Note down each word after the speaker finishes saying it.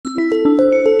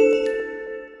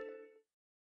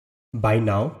By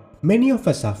now, many of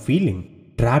us are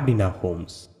feeling trapped in our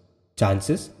homes.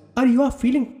 Chances are you are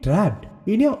feeling trapped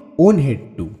in your own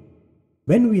head too.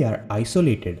 When we are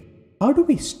isolated, how do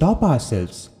we stop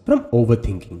ourselves from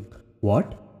overthinking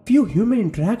what few human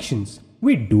interactions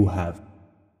we do have?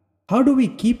 How do we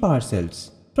keep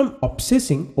ourselves from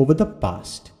obsessing over the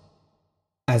past?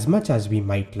 As much as we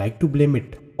might like to blame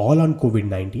it all on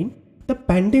COVID-19, the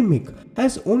pandemic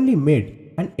has only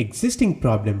made an existing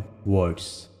problem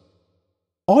worse.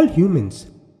 All humans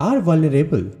are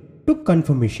vulnerable to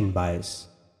confirmation bias,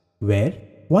 where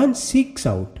one seeks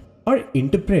out or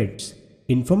interprets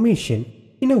information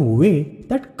in a way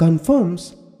that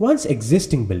confirms one's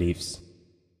existing beliefs.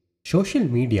 Social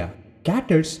media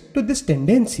caters to this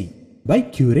tendency by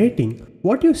curating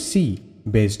what you see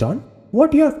based on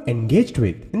what you have engaged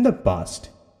with in the past.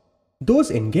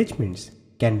 Those engagements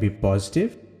can be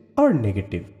positive or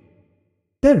negative.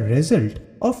 The result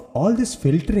of all this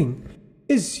filtering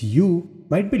is you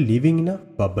might be living in a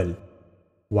bubble,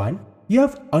 one you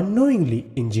have unknowingly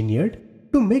engineered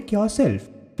to make yourself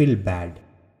feel bad.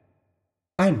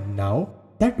 And now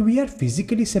that we are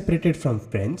physically separated from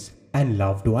friends and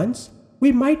loved ones,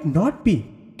 we might not be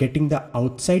getting the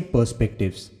outside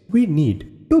perspectives we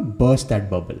need to burst that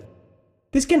bubble.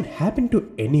 This can happen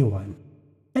to anyone,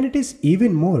 and it is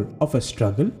even more of a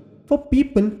struggle for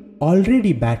people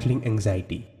already battling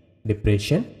anxiety,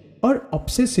 depression, or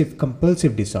obsessive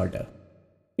compulsive disorder.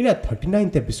 In our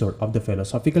 39th episode of the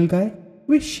Philosophical Guy,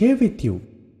 we share with you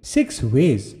 6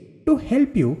 ways to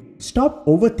help you stop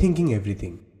overthinking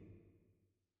everything.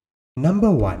 Number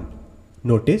 1.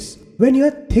 Notice when you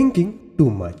are thinking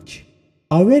too much.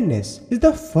 Awareness is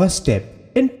the first step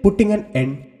in putting an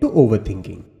end to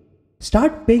overthinking.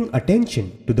 Start paying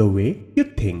attention to the way you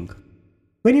think.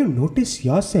 When you notice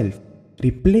yourself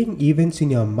replaying events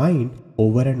in your mind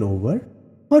over and over,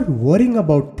 or worrying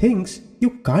about things you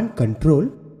can't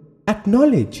control,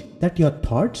 acknowledge that your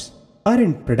thoughts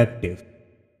aren't productive.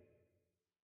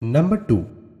 Number 2.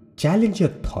 Challenge your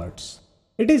thoughts.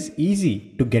 It is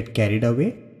easy to get carried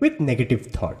away with negative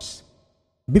thoughts.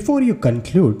 Before you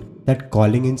conclude that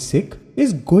calling in sick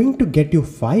is going to get you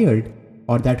fired,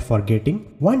 or that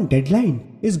forgetting one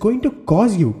deadline is going to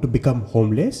cause you to become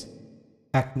homeless,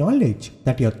 acknowledge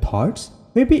that your thoughts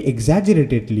may be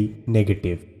exaggeratedly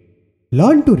negative.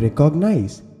 Learn to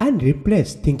recognize and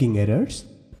replace thinking errors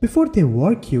before they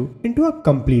work you into a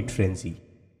complete frenzy.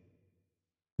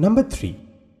 Number 3.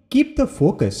 Keep the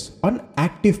focus on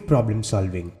active problem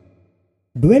solving.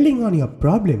 Dwelling on your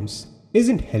problems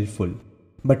isn't helpful,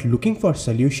 but looking for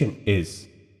solution is.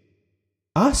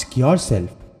 Ask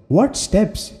yourself what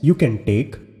steps you can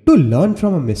take to learn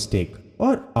from a mistake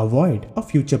or avoid a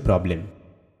future problem.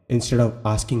 Instead of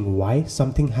asking why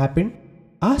something happened,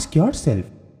 ask yourself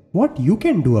what you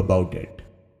can do about it.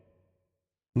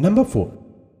 Number 4.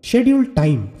 Schedule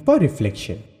time for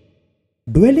reflection.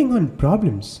 Dwelling on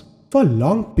problems for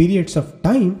long periods of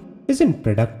time isn't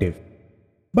productive,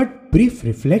 but brief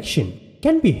reflection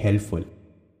can be helpful.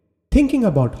 Thinking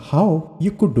about how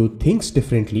you could do things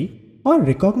differently or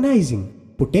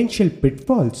recognizing potential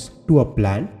pitfalls to a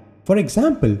plan, for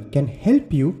example, can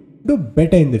help you do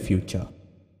better in the future.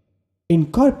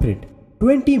 Incorporate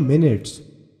 20 minutes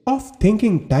of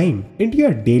thinking time into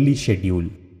your daily schedule.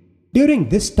 During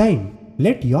this time,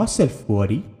 let yourself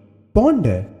worry,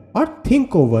 ponder, or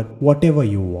think over whatever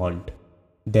you want.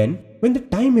 Then, when the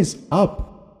time is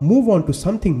up, move on to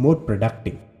something more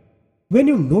productive. When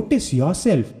you notice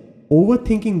yourself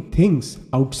overthinking things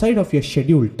outside of your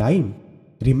scheduled time,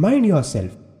 remind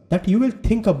yourself that you will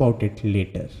think about it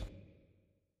later.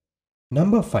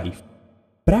 Number 5.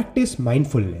 Practice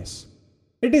mindfulness.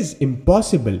 It is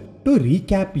impossible to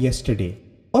recap yesterday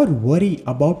or worry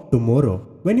about tomorrow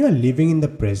when you are living in the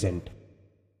present.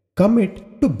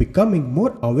 Commit to becoming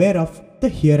more aware of the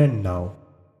here and now.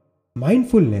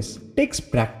 Mindfulness takes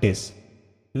practice,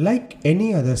 like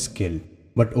any other skill,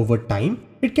 but over time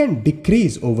it can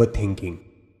decrease overthinking.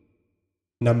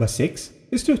 Number 6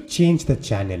 is to change the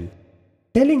channel.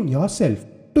 Telling yourself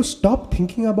to stop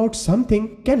thinking about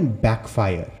something can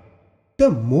backfire. The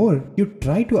more you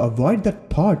try to avoid the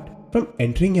thought from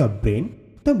entering your brain,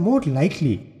 the more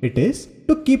likely it is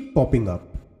to keep popping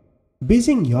up.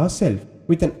 Busying yourself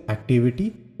with an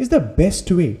activity is the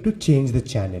best way to change the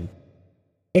channel.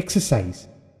 Exercise,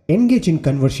 engage in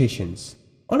conversations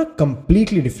on a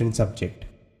completely different subject,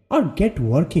 or get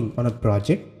working on a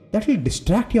project that will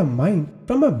distract your mind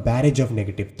from a barrage of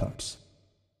negative thoughts.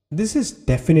 This is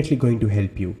definitely going to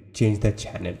help you change the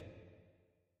channel.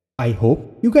 I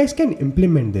hope you guys can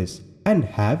implement this and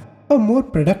have a more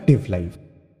productive life.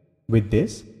 With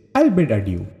this, I'll bid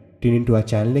adieu. Tune into our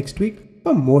channel next week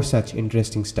for more such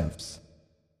interesting stuffs.